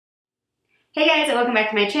Hey guys, and welcome back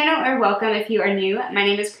to my channel, or welcome if you are new. My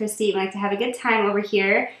name is Kristi and I like to have a good time over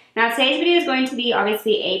here. Now today's video is going to be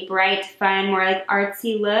obviously a bright, fun, more like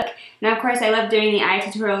artsy look. Now of course I love doing the eye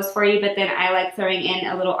tutorials for you, but then I like throwing in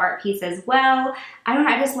a little art piece as well. I don't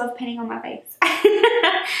know, I just love painting on my face.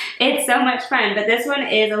 It's so much fun, but this one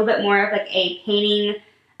is a little bit more of like a painting.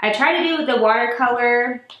 I try to do with the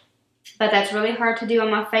watercolor, but that's really hard to do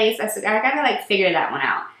on my face. I gotta like figure that one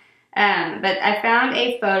out. But I found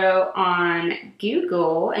a photo on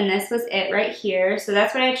Google and this was it right here. So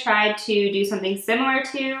that's what I tried to do something similar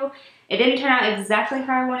to. It didn't turn out exactly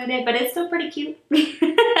how I wanted it, but it's still pretty cute. But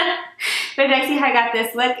if you guys see how I got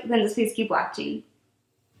this look, then just please keep watching.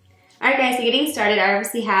 Alright guys, so getting started, I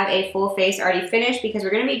obviously have a full face already finished because we're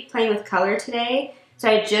going to be playing with color today. So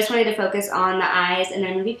I just wanted to focus on the eyes and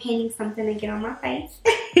then I'm going to be painting something to get on my face.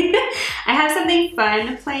 I have something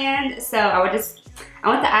fun planned, so I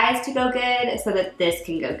want the eyes to go good so that this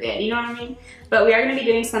can go good, you know what I mean? But we are going to be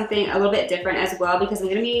doing something a little bit different as well because I'm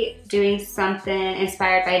going to be doing something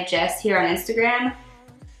inspired by Jess here on Instagram.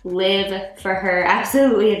 Live for her,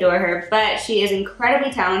 absolutely adore her, but she is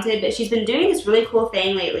incredibly talented, but she's been doing this really cool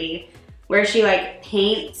thing lately where she like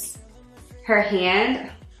paints her hand,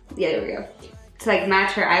 yeah, there we go, to like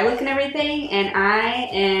match her eye look and everything, and I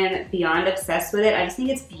am beyond obsessed with it. I just think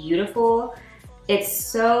it's beautiful. It's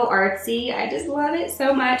so artsy. I just love it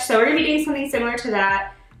so much. So we're gonna be doing something similar to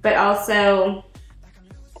that, but also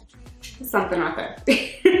something out there.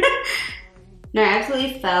 Now, I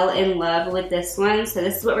absolutely fell in love with this one, so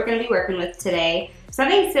this is what we're gonna be working with today.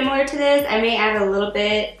 Something similar to this, I may add a little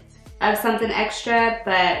bit of something extra,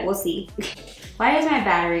 but we'll see. Why is my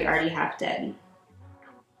battery already half dead?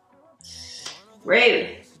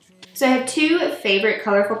 Rude. So I have two favorite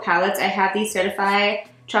colorful palettes. I have the Certifeye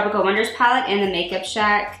Tropical Wonders palette and the Makeup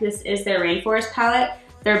Shack. This is their Rainforest palette.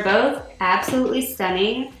 They're both absolutely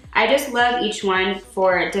stunning. I just love each one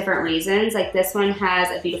for different reasons. Like this one has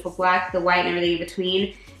a beautiful black, the white, and everything in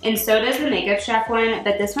between. And so does the Makeup Shack one,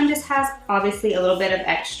 but this one just has obviously a little bit of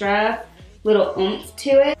extra little oomph to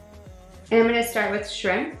it. And I'm gonna start with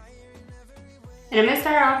Shrimp. And I'm gonna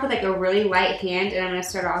start off with like a really light hand, and I'm gonna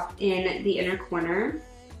start off in the inner corner.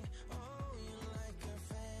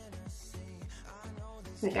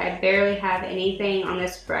 Like I barely have anything on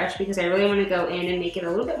this brush because I really want to go in and make it a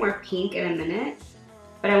little bit more pink in a minute.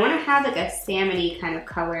 But I want to have like a salmon-y kind of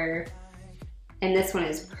color, and this one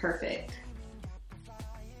is perfect.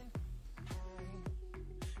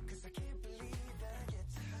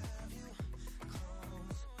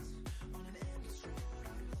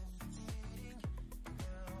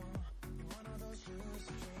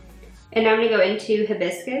 And now I'm going to go into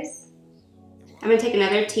Hibiscus. I'm going to take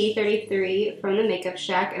another T33 from the Makeup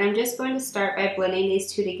Shack, and I'm just going to start by blending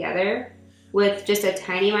these two together with just a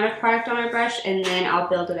tiny amount of product on my brush, and then I'll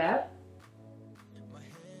build it up.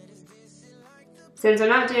 Since I'm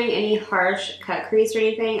not doing any harsh cut crease or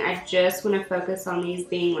anything, I just want to focus on these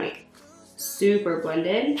being like super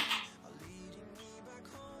blended.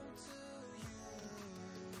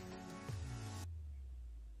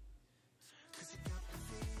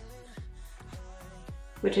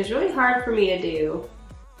 Which is really hard for me to do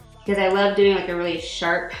because I love doing like a really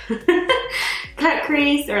sharp cut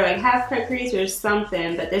crease or like half cut crease or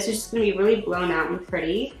something, but this is just gonna be really blown out and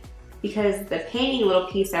pretty because the painting little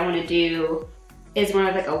piece I wanna do is more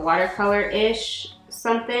of like a watercolor-ish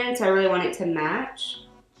something, so I really want it to match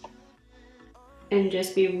and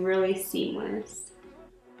just be really seamless.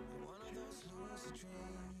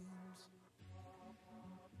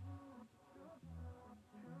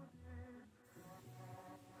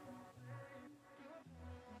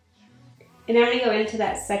 And then I'm gonna go into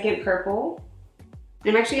that second purple.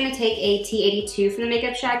 I'm actually gonna take a T82 from the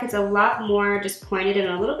Makeup Shack. It's a lot more just pointed and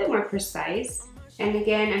a little bit more precise. And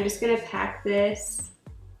again, I'm just gonna pack this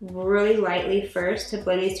really lightly first to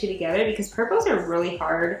blend these two together because purples are really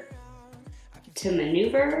hard to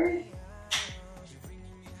maneuver.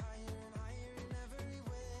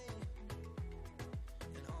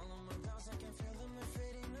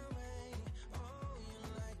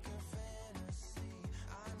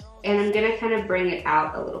 And I'm gonna kind of bring it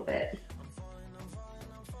out a little bit.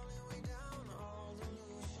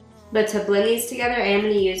 But to blend these together, I am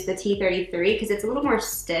gonna use the T33 because it's a little more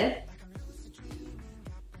stiff.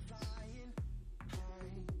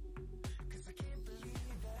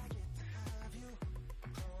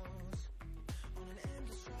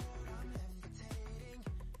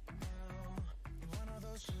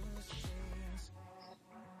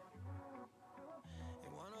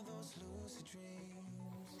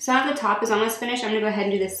 So now the top is almost finished. I'm gonna go ahead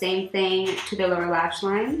and do the same thing to the lower lash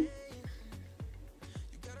line.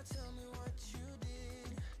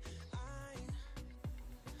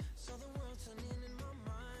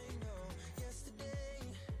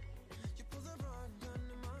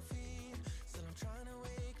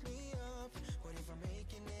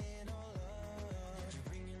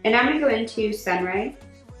 And I'm gonna go into Sunray.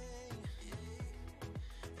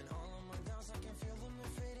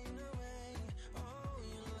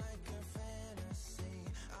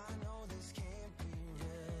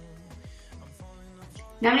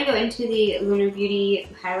 Now I'm gonna go into the Lunar Beauty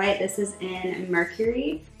highlight. This is in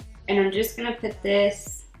Mercury. And I'm just gonna put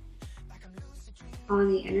this on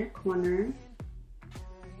the inner corner.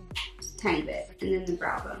 Just a tiny bit. And then the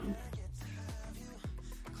brow bone.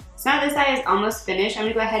 So now this eye is almost finished. I'm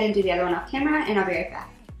gonna go ahead and do the other one off camera and I'll be right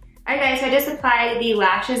back. Alright guys, so I just applied the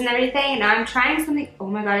lashes and everything. And now I'm trying something. Oh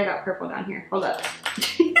my god, I got purple down here. Hold up.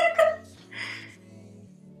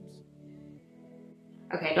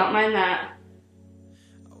 Okay, don't mind that.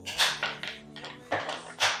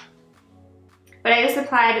 But I just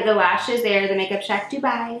applied the lashes there, the Makeup Shack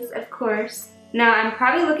Dubai's, of course. Now I'm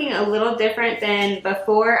probably looking a little different than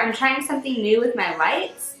before. I'm trying something new with my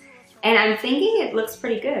lights, and I'm thinking it looks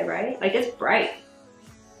pretty good, right? Like it's bright.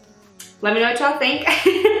 Let me know what y'all think.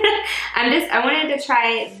 I wanted to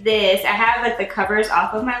try this. I have like the covers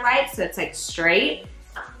off of my lights, so it's like straight.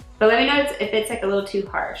 But let me know if it's like a little too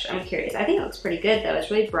harsh. I'm curious. I think it looks pretty good though. It's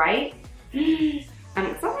really bright. I'm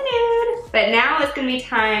excited. But now it's gonna be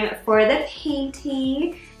time for the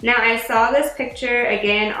painting. Now I saw this picture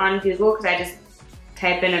again on Google because I just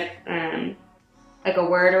type in a like a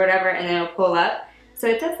word or whatever and then it'll pull up. So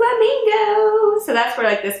it's a flamingo. So that's where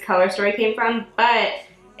like this color story came from. But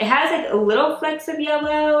it has like a little flecks of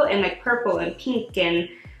yellow and like purple and pink and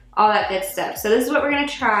all that good stuff. So this is what we're gonna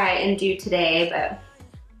try and do today, but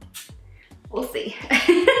we'll see.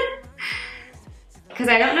 Because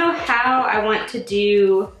I don't know how I want to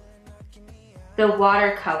do the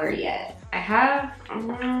watercolor yet. I have, I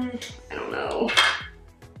don't know.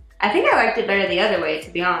 I think I liked it better the other way, to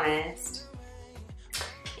be honest.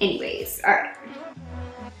 Anyways, all right.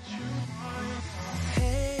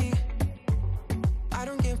 Hey, I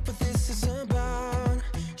don't get what this is about.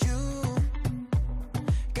 You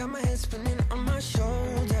got my head spinning on my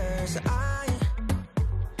shoulders. I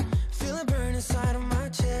feel it burn inside of my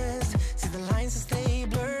chest. See the lines as they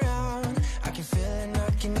blur out. I can feel it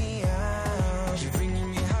knocking me out. You're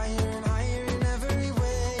bringing me higher and higher in every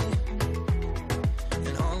way.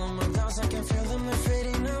 And all of my doubts, I can feel them, they're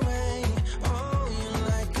fading away. Oh, you're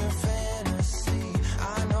like a fantasy.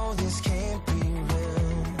 I know this can't be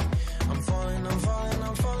real. I'm falling, I'm falling,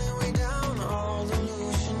 I'm falling way down. All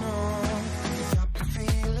delusional. Got the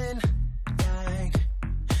feeling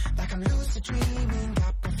like I'm lucid dreaming.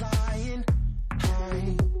 Got me flying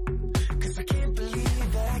high. 'Cause I can't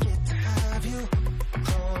believe that I get to have you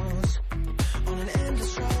close. On an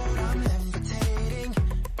endless road, I'm levitating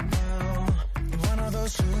now. In one of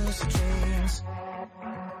those lucid dreams.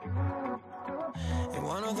 In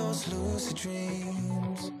one of those lucid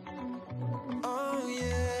dreams. Oh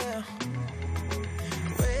yeah.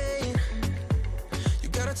 Wait, you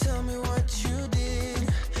gotta tell me what you did.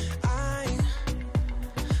 I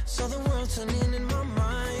saw the world turning in my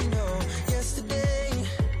mind. Oh, yesterday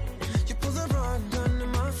you pulled the rug under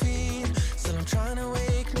my feet. Still I'm trying to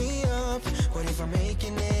wake me up. What if I'm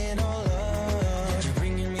making it all up? You're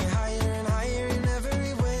bringing me higher and higher in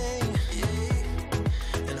every way.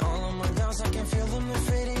 And all of my doubts, I can feel them, they're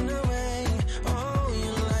fading away. Oh,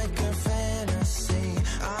 you're like a fantasy.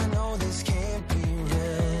 I know this can't be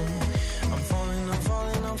real. I'm falling, I'm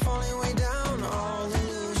falling, I'm falling way down. All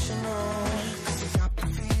delusional. 'Cause I got the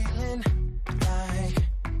feeling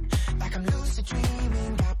like I'm lucid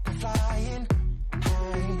dreaming. Got me flying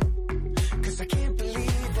high. 'Cause I can't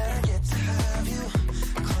believe that I get to have you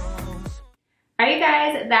close. Alright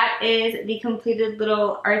guys, that is the completed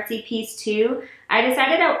little artsy piece too. I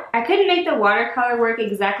decided I couldn't make the watercolor work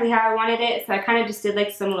exactly how I wanted it, so I kind of just did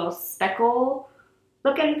like some little speckle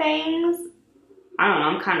looking things. I don't know,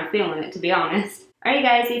 I'm kind of feeling it, to be honest. Alright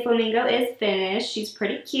guys, the flamingo is finished. She's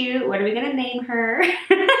pretty cute. What are we gonna name her?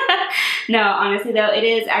 No, honestly though, it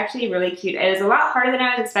is actually really cute. It was a lot harder than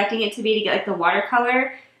I was expecting it to be to get like the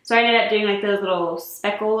watercolor. So I ended up doing like those little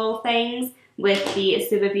speckle little things with the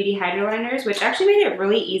Suva Beauty Hydra liners, which actually made it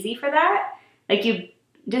really easy for that. Like you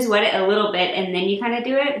just wet it a little bit and then you kind of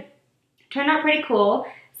do it. Turned out pretty cool.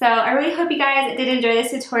 So I really hope you guys did enjoy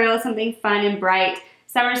this tutorial, something fun and bright.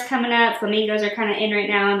 Summer's coming up, flamingos are kind of in right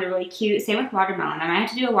now and they're really cute. Same with watermelon. I might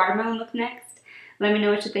have to do a watermelon look next. Let me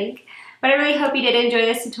know what you think. But I really hope you did enjoy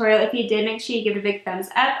this tutorial. If you did, make sure you give it a big thumbs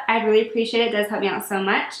up. I'd really appreciate it. It does help me out so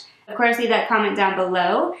much. Of course, leave that comment down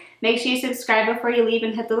below. Make sure you subscribe before you leave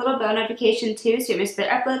and hit the little bell notification too so you don't miss the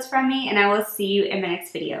uploads from me. And I will see you in my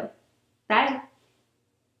next video. Bye.